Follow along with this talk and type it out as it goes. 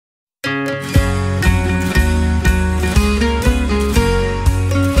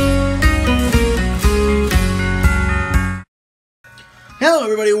Hello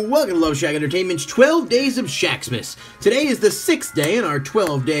everybody, welcome to Loveshack Entertainment's 12 Days of Shacksmas. Today is the 6th day in our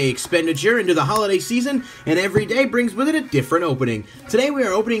 12-day expenditure into the holiday season, and every day brings with it a different opening. Today we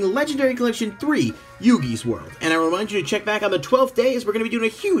are opening Legendary Collection 3, Yugi's World, and I remind you to check back on the 12th day as we're going to be doing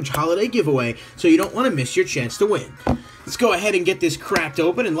a huge holiday giveaway, so you don't want to miss your chance to win. Let's go ahead and get this cracked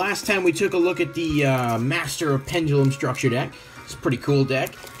open, and last time we took a look at the Master of Pendulum structure deck. It's a pretty cool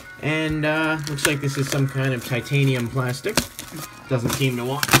deck, and looks like this is some kind of titanium plastic. Doesn't seem to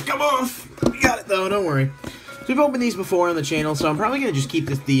want to come off. We got it though, don't worry. So we've opened these before on the channel, so I'm probably going to just keep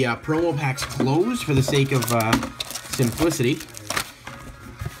the promo packs closed for the sake of simplicity.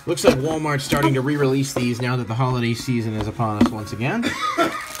 Looks like Walmart's starting to re-release these now that the holiday season is upon us once again.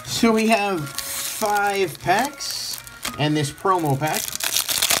 So we have 5 packs and this promo pack.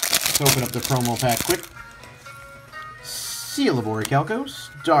 Let's open up the promo pack quick. Seal of Orichalcos,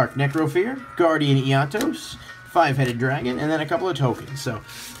 Dark Necrofear, Guardian Eatos, 5-headed dragon, and then a couple of tokens. So,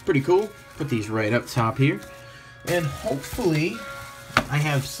 pretty cool. Put these right up top here. And hopefully, I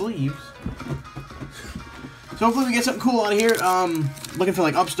have sleeves. So hopefully we get something cool out of here. Looking for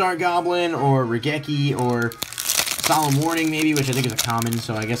like Upstart Goblin, or Regeki, or Solemn Warning maybe, which I think is a common,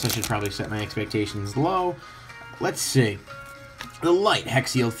 so I guess I should probably set my expectations low. Let's see. The Light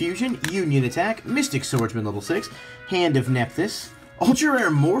Hexial Fusion, Union Attack, Mystic Swordsman level 6, Hand of Nephthys, Ultra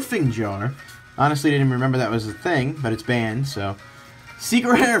Rare Morphing Jar. Honestly, didn't remember that was a thing, but it's banned, so.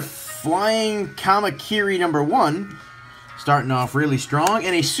 Secret Rare Flying Kamakiri number 1, starting off really strong,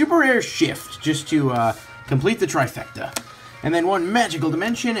 and a Super Rare Shift, just to complete the trifecta. And then 1 Magical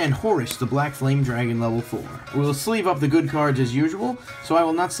Dimension, and Horus, the Black Flame Dragon level 4. We'll sleeve up the good cards as usual, so I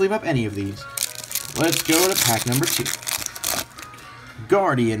will not sleeve up any of these. Let's go to pack number 2.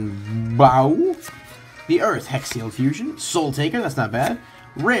 Guardian Bow, the Earth Hexial Fusion, Soul Taker, that's not bad.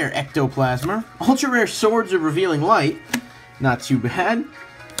 Rare Ectoplasma, Ultra Rare Swords of Revealing Light, not too bad.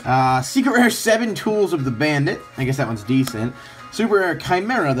 Secret Rare 7 Tools of the Bandit, I guess that one's decent. Super Rare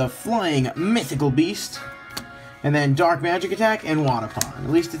Chimera, the Flying Mythical Beast. And then Dark Magic Attack and Wadapon. At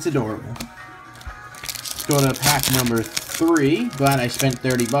least it's adorable. Let's go to pack number 3. Glad I spent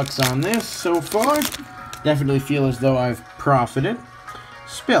 30 bucks on this so far. Definitely feel as though I've profited.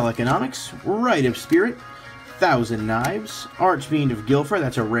 Spell Economics, Rite of Spirit, Thousand Knives, Archfiend of Guilford,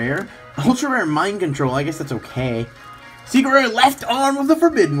 that's a rare. Ultra Rare Mind Control, I guess that's okay. Secret Rare Left Arm of the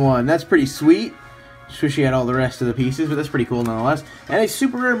Forbidden One, that's pretty sweet. Just wish you had all the rest of the pieces, but that's pretty cool nonetheless. And a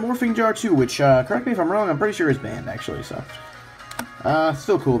Super Rare Morphing Jar 2, which, correct me if I'm wrong, I'm pretty sure is banned, actually, so.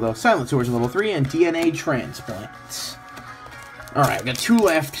 Still cool, though. Silent Swords level 3, and DNA Transplants. Alright, I've got 2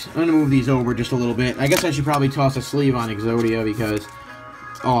 left. I'm gonna move these over just a little bit. I guess I should probably toss a sleeve on Exodia, because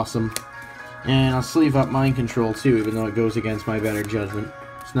it's awesome. And I'll sleeve up Mind Control too, even though it goes against my better judgment.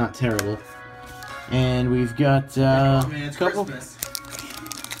 It's not terrible. And we've got oh, man, it's a couple. Christmas.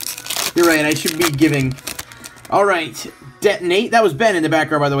 You're right, I should be giving. Alright, Detonate. That was Ben in the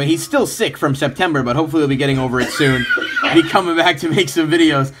background, by the way. He's still sick from September, but hopefully he'll be getting over it soon. Be coming back to make some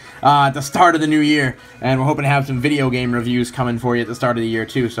videos at the start of the new year. And we're hoping to have some video game reviews coming for you at the start of the year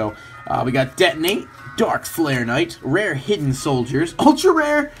too. So we got Detonate, Dark Flare Knight, Rare Hidden Soldiers, Ultra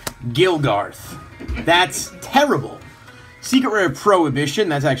Rare Gilgarth. That's terrible. Secret Rare Prohibition,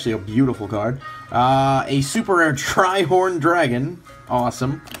 that's actually a beautiful card. A Super Rare Tri-Horn Dragon,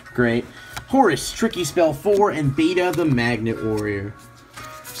 awesome, great. Horus, Tricky Spell 4, and Beta the Magnet Warrior.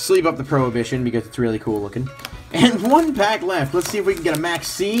 Sleeve up the Prohibition because it's really cool looking. And 1 pack left. Let's see if we can get a Max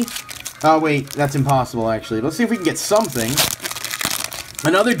C. Oh wait, that's impossible actually. Let's see if we can get something.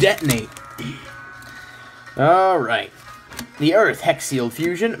 Another Detonate. Alright. The Earth Hexial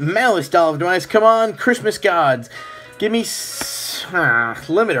Fusion, Malice Doll of Demise, come on, Christmas Gods. Give me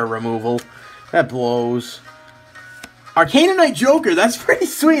limiter removal. That blows. Arcanonite Joker, that's pretty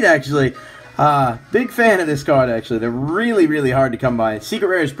sweet actually. Big fan of this card actually. They're really, really hard to come by. Secret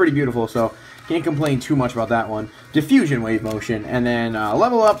Rare is pretty beautiful, so can't complain too much about that one. Diffusion Wave Motion, and then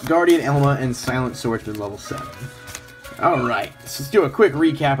Level Up, Guardian Elma, and Silent Swordsman level 7. Alright, so let's do a quick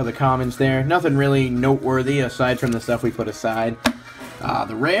recap of the commons there. Nothing really noteworthy aside from the stuff we put aside.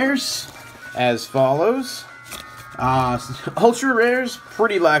 The rares, as follows. Ultra rares,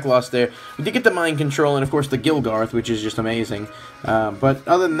 pretty lackluster. We did get the Mind Control and of course the Gilgarth, which is just amazing. But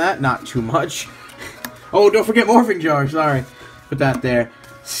other than that, not too much. Oh, don't forget Morphing Jar, sorry. Put that there.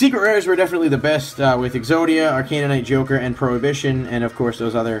 Secret Rares were definitely the best with Exodia, Arcanonite Joker, and Prohibition, and of course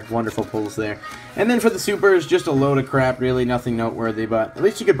those other wonderful pulls there. And then for the Supers, just a load of crap, really nothing noteworthy, but at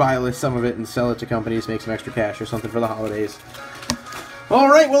least you could buy some of it and sell it to companies, make some extra cash or something for the holidays.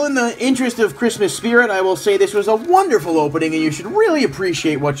 Alright, well, in the interest of Christmas spirit, I will say this was a wonderful opening, and you should really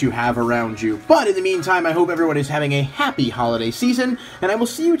appreciate what you have around you. But in the meantime, I hope everyone is having a happy holiday season, and I will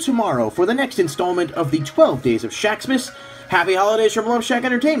see you tomorrow for the next installment of the 12 Days of Shaxmas. Happy holidays from Loveshack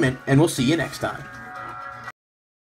Entertainment, and we'll see you next time.